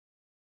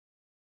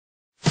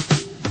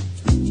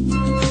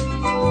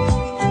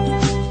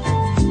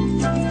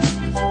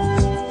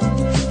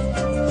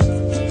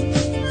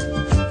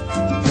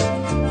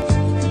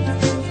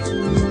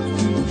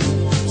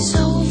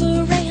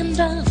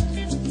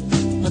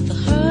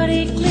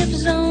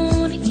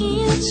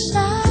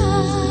inside.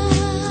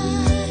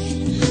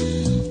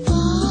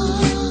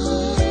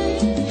 Oh,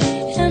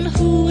 and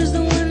who is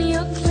the one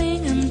you're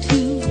clinging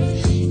to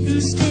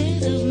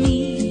instead of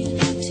me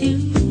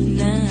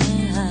tonight?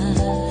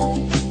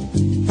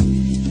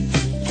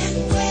 And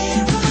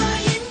where are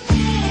you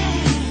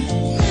now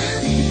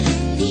that I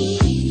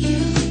need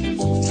you?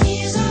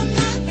 Tears on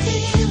my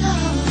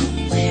pillow,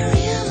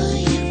 wherever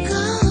you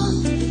go.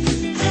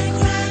 I'd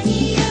cry me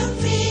a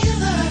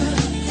river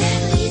that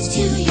leads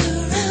to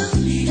your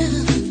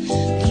ocean.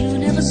 You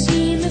never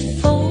see me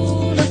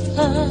fall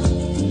apart.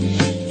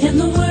 In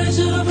the words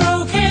of a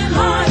broken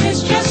heart,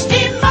 it's just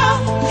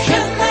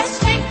emotion that's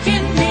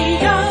taking me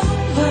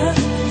over.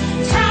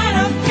 Tied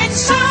up in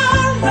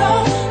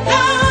sorrow,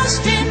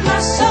 lost in my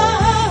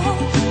soul.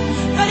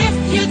 But if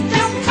you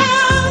don't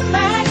come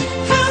back,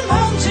 come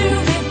home to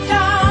me,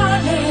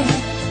 darling.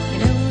 You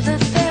know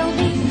that there'll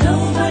be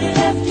nobody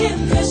left in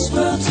this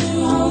world to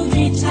hold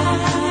me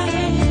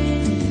tight.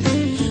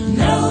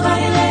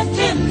 Nobody left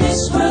in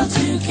this world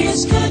to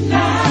kiss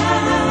goodnight.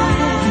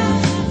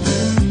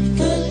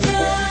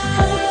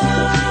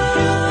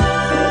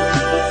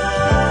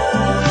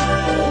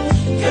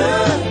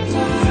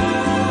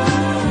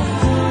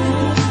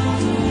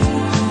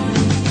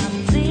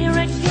 I'm there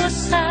at your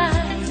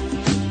side,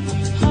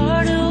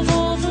 part of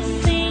all the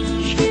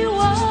things you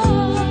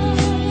are.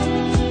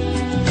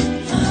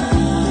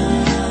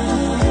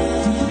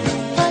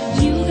 But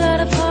you got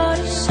a part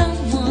of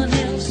someone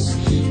else.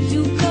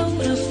 You go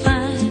to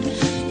find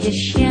your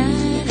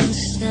shining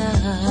star.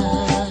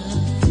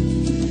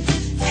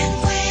 And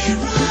where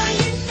are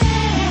you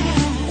now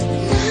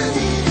that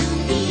I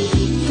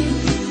need you?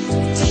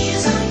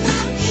 Tears on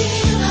my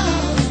pillow,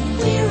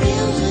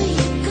 wherever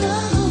you go.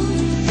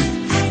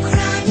 I'd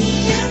cry me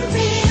a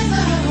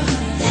river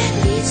that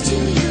leads to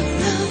your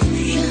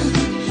ocean.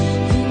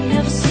 You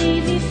never see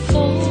me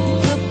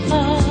fall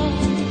apart.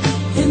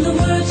 In the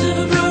words of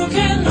a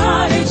broken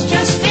heart, it's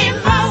just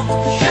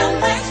emotion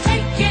that's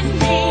taking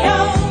me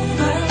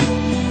over.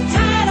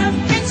 Tied up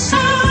in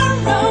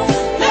sorrow,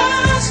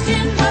 lost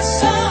in my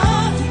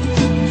soul.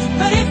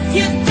 But if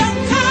you don't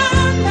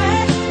come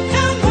back,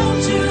 come home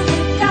to me,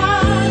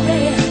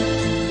 darling.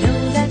 Know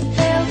that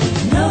there'll be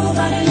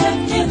nobody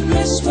left in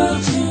this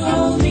world to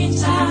hold me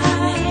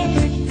tight.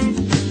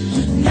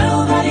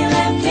 Nobody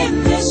left in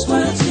this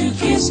world to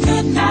kiss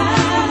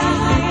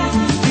goodnight.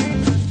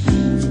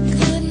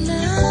 Good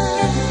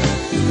night.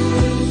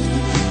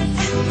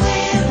 And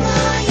where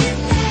are you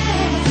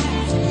now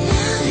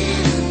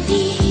that I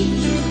need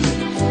you?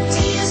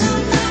 Tears on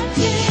my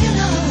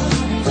pillow,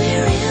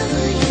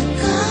 wherever you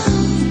go.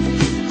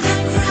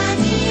 I'd cry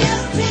me a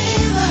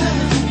river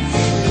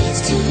that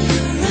leads to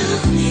your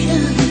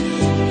ocean.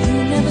 You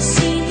never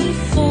see me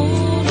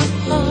fall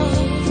apart.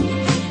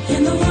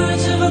 In the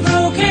words of a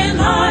broken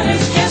heart,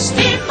 it's just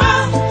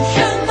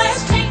emotion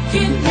that's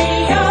taking me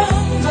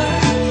over.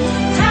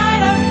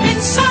 Tied up in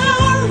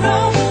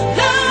sorrow,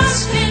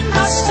 lost in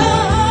my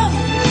soul.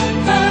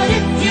 But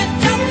if you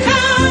don't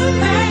come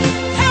back,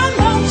 come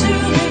home to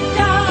me,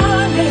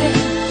 darling.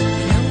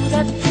 Know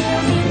that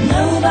there'll be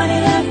nobody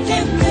left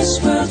in this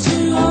world to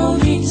hold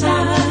me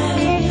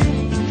tight.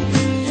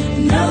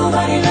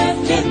 Nobody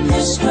left in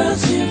this world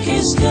to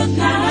kiss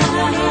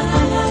goodnight.